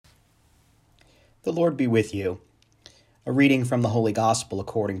The Lord be with you. A reading from the Holy Gospel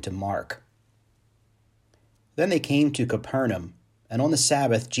according to Mark. Then they came to Capernaum, and on the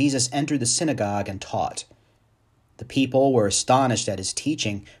Sabbath Jesus entered the synagogue and taught. The people were astonished at his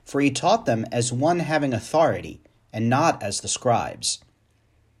teaching, for he taught them as one having authority, and not as the scribes.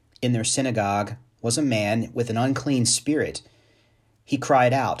 In their synagogue was a man with an unclean spirit. He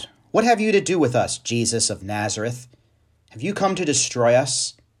cried out, "What have you to do with us, Jesus of Nazareth? Have you come to destroy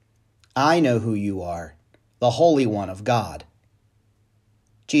us? I know who you are, the Holy One of God."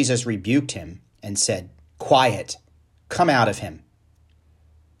 Jesus rebuked him and said, "Quiet, come out of him."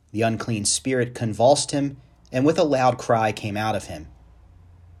 The unclean spirit convulsed him, and with a loud cry came out of him.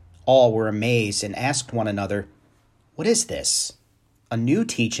 All were amazed and asked one another, "What is this? A new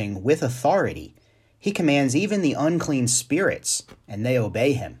teaching with authority. He commands even the unclean spirits, and they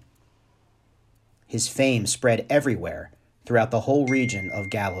obey him." His fame spread everywhere throughout the whole region of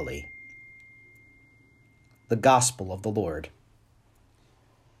Galilee. The Gospel of the Lord.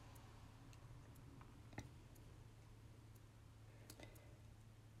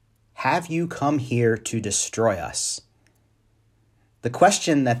 Have you come here to destroy us? The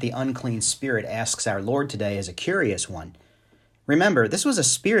question that the unclean spirit asks our Lord today is a curious one. Remember, this was a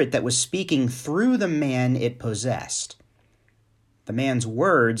spirit that was speaking through the man it possessed. The man's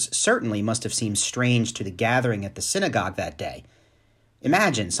words certainly must have seemed strange to the gathering at the synagogue that day.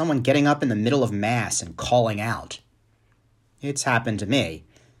 Imagine someone getting up in the middle of Mass and calling out. It's happened to me.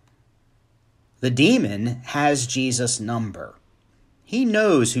 The demon has Jesus' number. He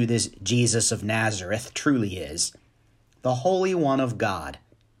knows who this Jesus of Nazareth truly is, the Holy One of God.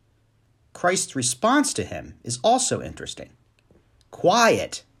 Christ's response to him is also interesting.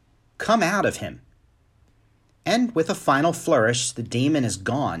 "Quiet, come out of him." And with a final flourish, the demon is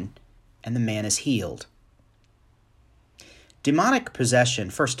gone and the man is healed. Demonic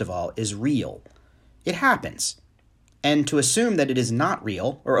possession, first of all, is real. It happens. And to assume that it is not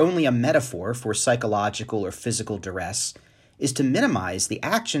real, or only a metaphor for psychological or physical duress, is to minimize the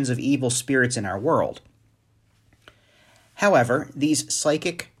actions of evil spirits in our world. However, these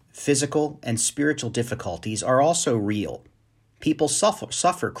psychic, physical, and spiritual difficulties are also real. People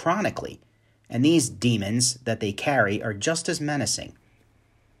suffer chronically, and these demons that they carry are just as menacing.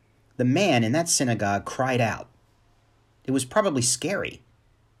 The man in that synagogue cried out. It was probably scary.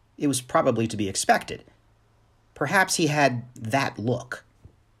 It was probably to be expected. Perhaps he had that look,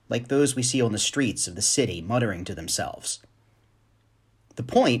 like those we see on the streets of the city muttering to themselves. The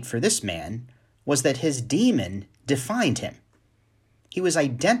point for this man was that his demon defined him. He was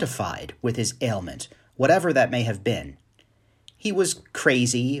identified with his ailment, whatever that may have been. He was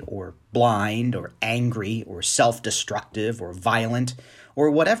crazy or blind or angry or self-destructive or violent or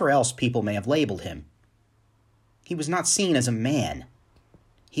whatever else people may have labeled him. He was not seen as a man.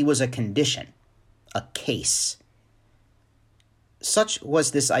 He was a condition, a case. Such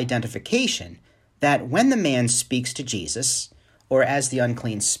was this identification that when the man speaks to Jesus, or as the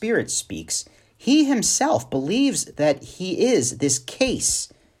unclean spirit speaks, he himself believes that he is this case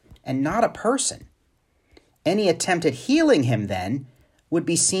and not a person. Any attempt at healing him, then, would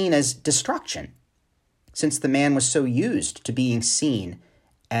be seen as destruction, since the man was so used to being seen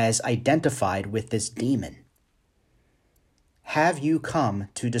as identified with this demon. Have you come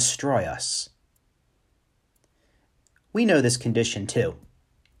to destroy us? We know this condition too.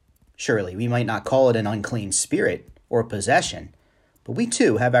 Surely we might not call it an unclean spirit or possession, but we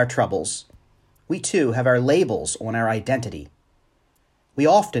too have our troubles. We too have our labels on our identity. We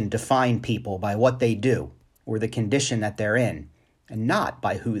often define people by what they do or the condition that they're in, and not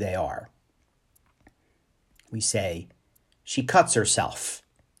by who they are. We say, "She cuts herself,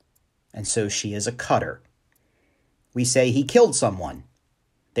 and so she is a cutter." We say he killed someone,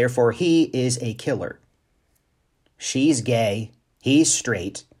 therefore he is a killer. She's gay, he's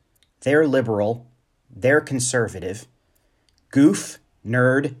straight, they're liberal, they're conservative. Goof,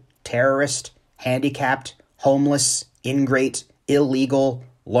 nerd, terrorist, handicapped, homeless, ingrate, illegal,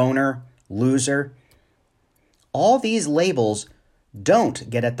 loner, loser. All these labels don't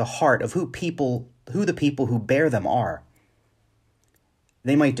get at the heart of who the people who bear them are.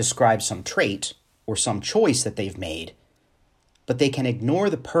 They might describe some trait or some choice that they've made, but they can ignore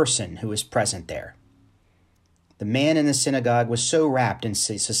the person who is present there. The man in the synagogue was so wrapped in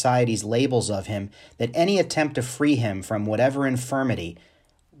society's labels of him that any attempt to free him from whatever infirmity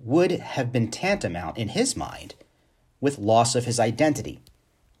would have been tantamount, in his mind, with loss of his identity,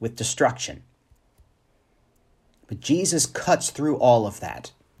 with destruction. But Jesus cuts through all of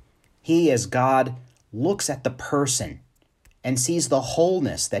that. He, as God, looks at the person and sees the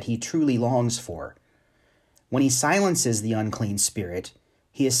wholeness that he truly longs for. When he silences the unclean spirit,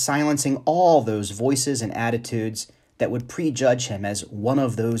 He is silencing all those voices and attitudes that would prejudge him as one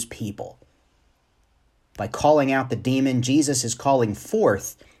of those people. By calling out the demon, Jesus is calling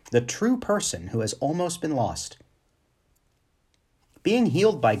forth the true person who has almost been lost. Being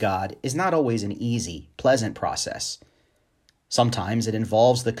healed by God is not always an easy, pleasant process. Sometimes it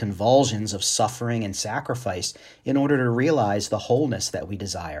involves the convulsions of suffering and sacrifice in order to realize the wholeness that we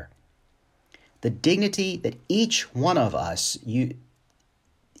desire. The dignity that each one of us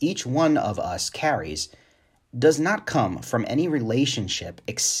carries does not come from any relationship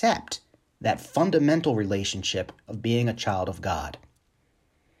except that fundamental relationship of being a child of God.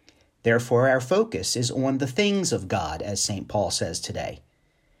 Therefore, our focus is on the things of God, as St. Paul says today.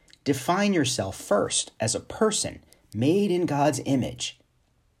 Define yourself first as a person made in God's image,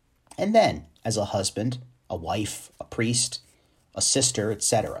 and then as a husband, a wife, a priest, a sister,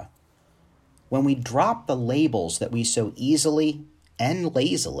 etc. When we drop the labels that we so easily and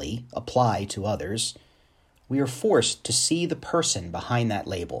lazily apply to others, we are forced to see the person behind that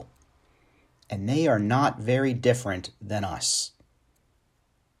label, and they are not very different than us.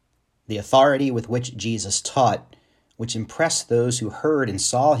 The authority with which Jesus taught, which impressed those who heard and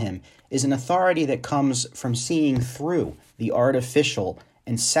saw him, is an authority that comes from seeing through the artificial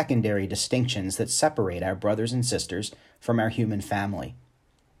and secondary distinctions that separate our brothers and sisters from our human family.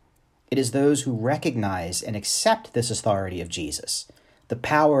 It is those who recognize and accept this authority of Jesus, the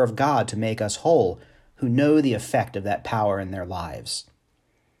power of God to make us whole, who know the effect of that power in their lives.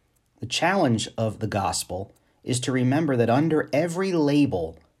 The challenge of the gospel is to remember that under every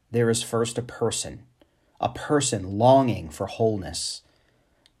label there is first a person longing for wholeness.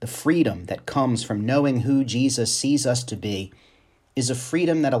 The freedom that comes from knowing who Jesus sees us to be is a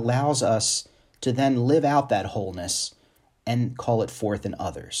freedom that allows us to then live out that wholeness and call it forth in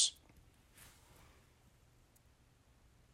others.